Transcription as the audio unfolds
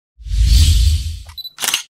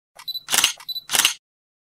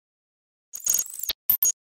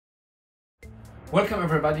Welcome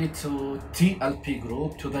everybody to TLP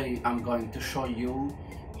Group. Today I'm going to show you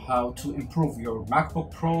how to improve your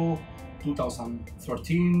MacBook Pro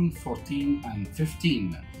 2013, 14 and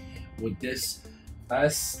 15 with this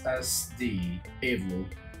SSD Evo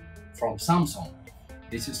from Samsung.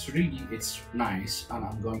 This is it's nice, and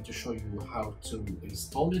I'm going to show you how to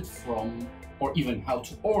install it from, or even how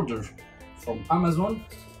to order from Amazon.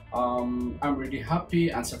 I'm really happy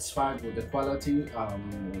and satisfied with the quality,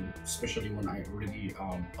 especially when I already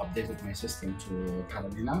updated my system to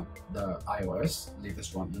Catalina, the iOS,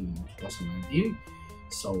 latest one in 2019.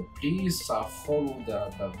 So please follow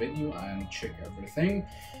the video and check everything.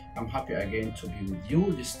 I'm happy again to be with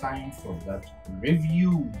you this time for that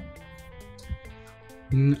review.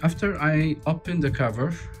 After I open the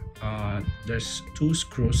cover, there's two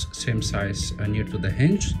screws same size near to the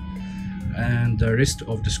hinge, and the rest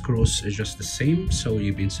of the screws is just the same, so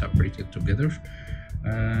you've been separated together.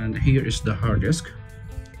 And here is the hard disk,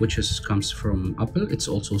 which comes from Apple. It's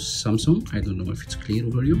also Samsung. I don't know if it's clear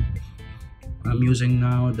over you. I'm using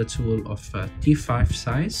now the tool of T5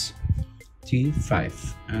 size,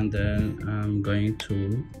 T5, and then I'm going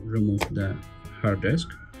to remove the hard disk.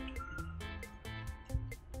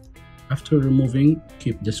 After removing,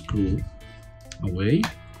 keep the screw away.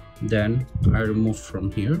 Then I remove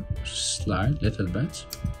from here, slide little bit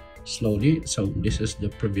slowly. So this is the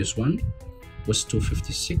previous one, was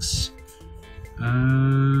 256,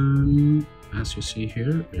 and as you see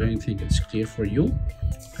here, I think it's clear for you.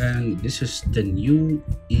 And this is the new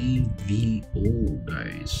EVO,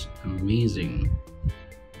 guys, amazing.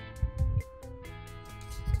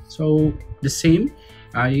 So the same,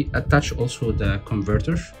 I attach also the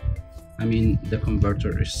converter. I mean, the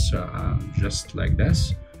converter is just like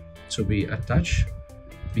this to be attached,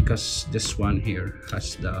 because this one here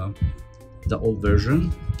has the old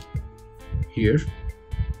version here,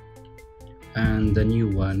 and the new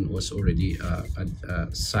one was already at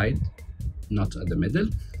side, not at the middle.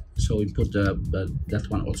 So we put that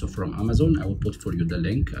one also from Amazon. I will put for you the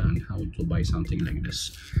link and how to buy something like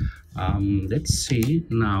this. Let's see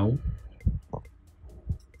now.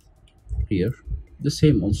 Here the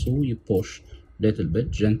same also, you push little bit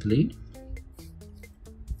gently.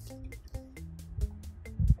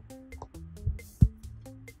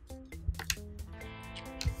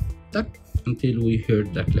 That until we hear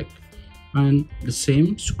the click, and the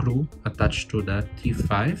same screw attached to the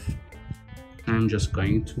T5. I'm just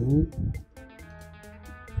going to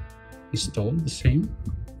install the same.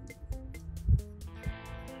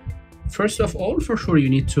 First of all, for sure you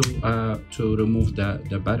need to remove the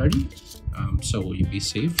battery, so you be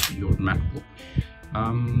safe your MacBook.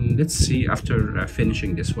 Let's see, after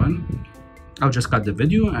finishing this one, I'll just cut the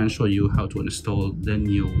video and show you how to install the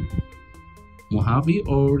new Mojave,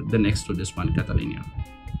 or the next to this one, Catalina.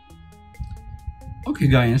 Okay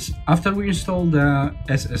guys, after we install the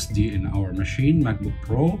SSD in our machine, MacBook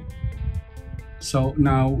Pro, so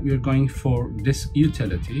now we're going for this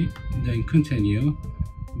utility, then continue.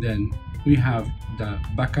 Then we have the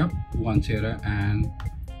backup 1 tera and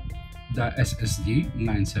the SSD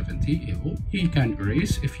 970 Evo. You can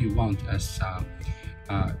erase if you want as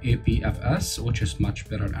APFS, which is much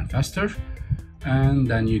better and faster, and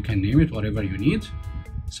then you can name it whatever you need.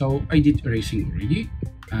 So I did erasing already,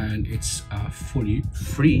 and it's fully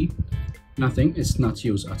free, nothing, it's not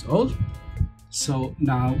used at all. So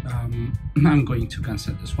now I'm going to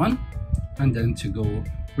cancel this one, and then to go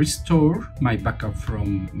restore my backup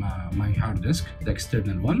from my hard disk, the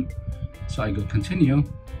external one. So I go continue,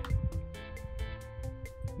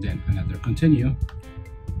 then another continue.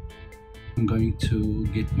 I'm going to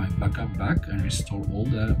get my backup back and restore all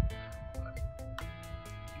the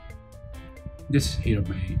this here,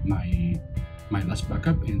 my last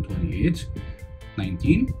backup in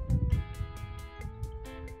 28/19,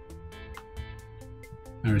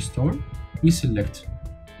 and restore. We select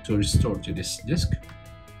to restore to this disk,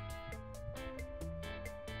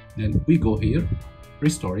 then we go here,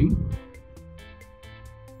 restoring,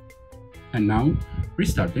 and now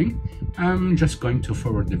restarting. I'm just going to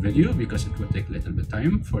forward the video because it will take a little bit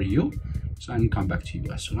time for you, so I'll come back to you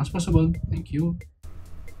as soon as possible. Thank you.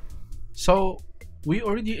 So we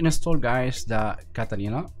already installed, guys, the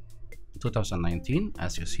Catalina 2019,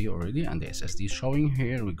 as you see already, and the SSD showing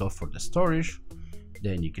here. We go for the storage,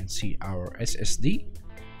 then you can see our SSD,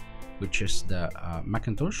 which is the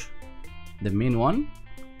Macintosh, the main one.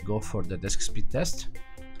 Go for the disk speed test.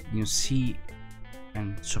 You see,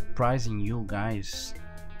 and surprising you guys,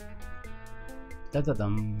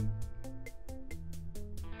 da-da-dum,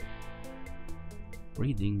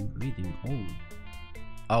 reading,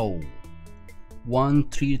 oh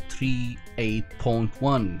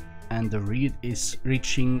 1338.1 and the read is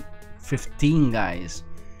reaching 15, guys.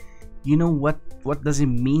 You know what does it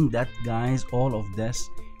mean that, guys? All of this,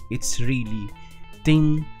 it's really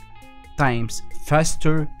 10 times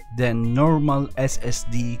faster than normal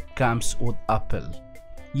SSD comes with Apple.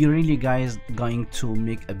 You really, guys, going to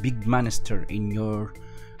make a big monster in your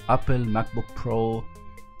Apple MacBook Pro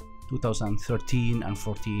 2013 and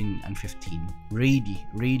 14 and 15.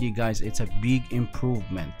 Really, guys, it's a big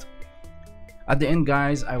improvement. At the end,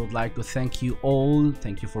 guys, I would like to thank you all.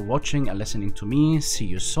 Thank you for watching and listening to me. See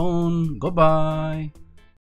you soon. Goodbye.